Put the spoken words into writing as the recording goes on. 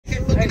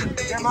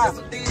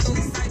Another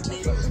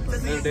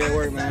day at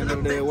work, man.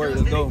 Another day at work.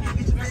 Let's go.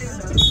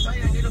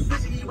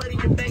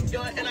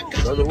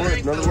 Another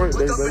work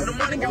day, baby.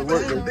 Another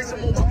work day.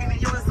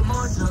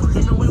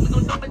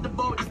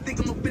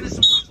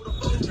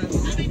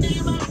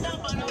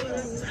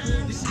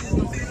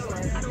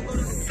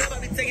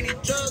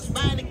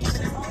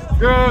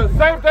 Yeah,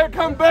 same thing,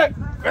 come back.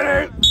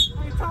 Finish.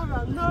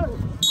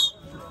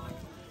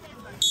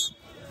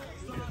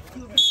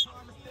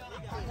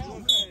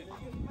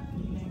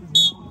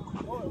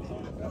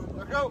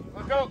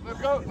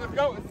 Let's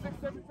go. It's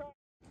 6-7 time.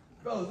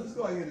 Fellas, let's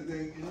go out here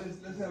today and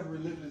let's have a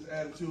relentless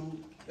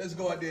attitude. Let's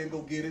go out there and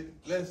go get it.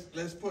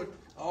 Let's put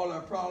all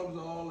our problems,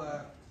 all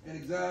our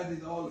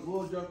anxieties, all the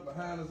bull junk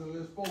behind us, and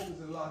let's focus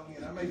and lock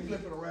in. I may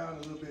flip it around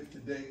a little bit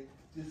today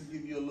just to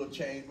give you a little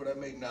change, but I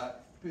may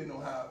not, depending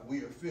on how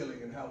we are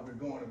feeling and how we're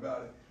going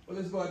about it. But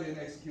let's go out there and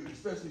execute,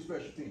 especially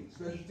special teams.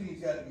 Special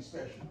teams got to be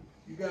special.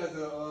 You guys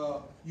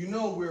are, you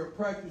know, we're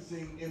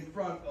practicing in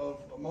front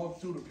of a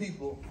multitude of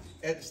people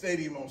at the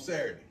stadium on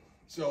Saturday.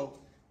 So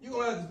you're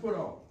going to have to put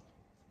on.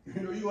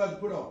 You know, you have to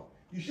put on.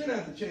 You shouldn't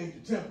have to change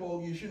the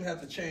tempo. You shouldn't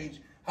have to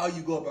change how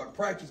you go about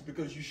practice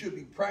because you should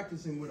be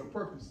practicing with a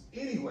purpose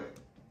anyway.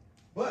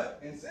 But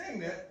in saying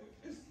that,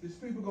 it's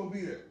people going to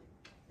be there.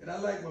 And I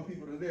like when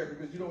people are there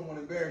because you don't want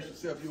to embarrass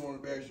yourself. You don't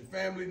want to embarrass your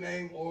family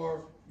name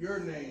or your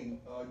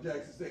name,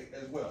 Jackson State,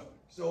 as well.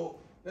 So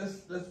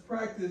let's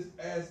practice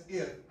as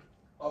if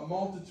a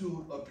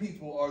multitude of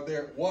people are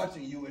there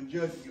watching you and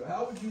judging you.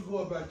 How would you go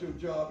about your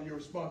job and your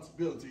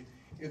responsibility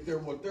if there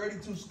were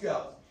 32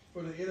 scouts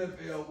for the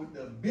NFL with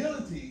the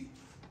ability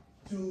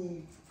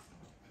to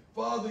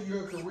father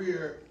your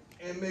career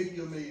and make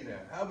you a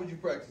millionaire? How would you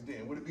practice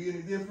then? Would it be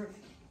any different?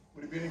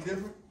 Would it be any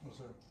different? No,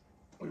 sir.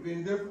 Would it be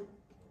any different?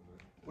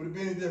 Would it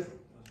be any different?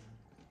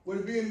 Would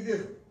it be any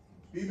different?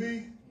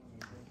 BB?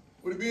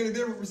 Would it be any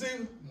different,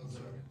 receiver? No,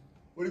 sir.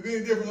 Would it be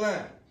any different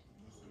line?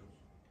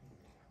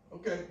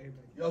 Okay,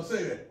 y'all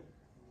say that.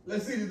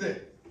 Let's see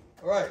today.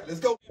 All right, let's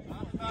go.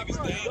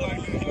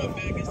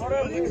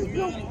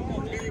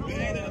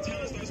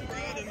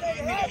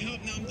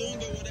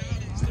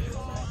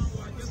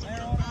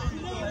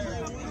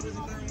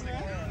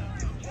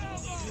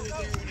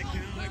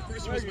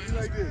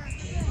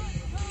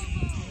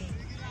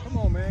 Come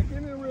on, man. Get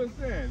in the real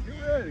stand. Get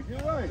ready.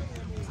 Get right.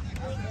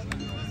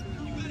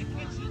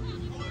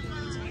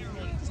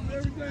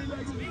 Everything like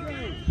it's the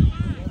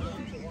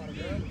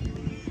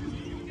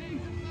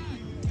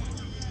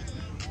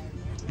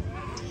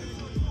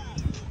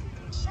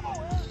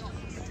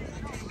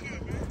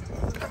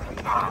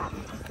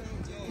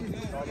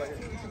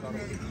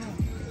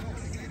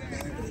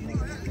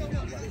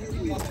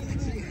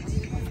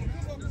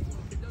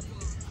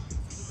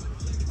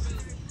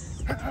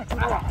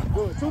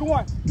Good.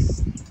 2-1.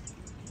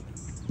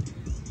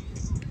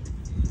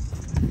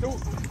 2.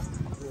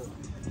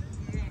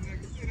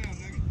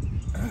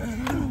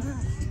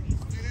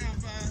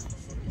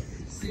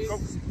 Go.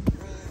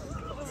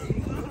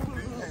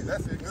 Hey,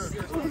 that's it. Good.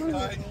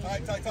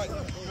 Tight.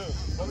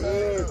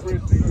 Good,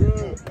 Christy.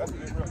 Good. That's it,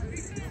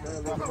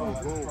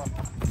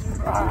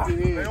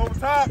 Stay over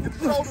top. Get the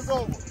shoulders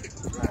over.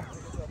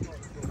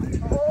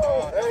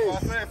 Oh, hey.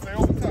 That's what I said. Stay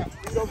over top.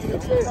 Get over the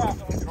chest.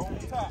 Get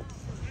over top.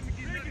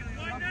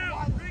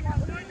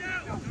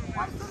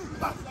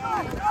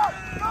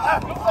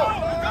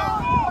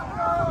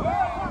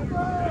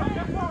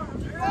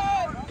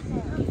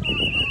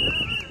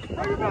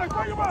 Bring it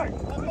back.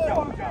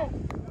 Let's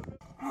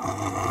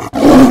go.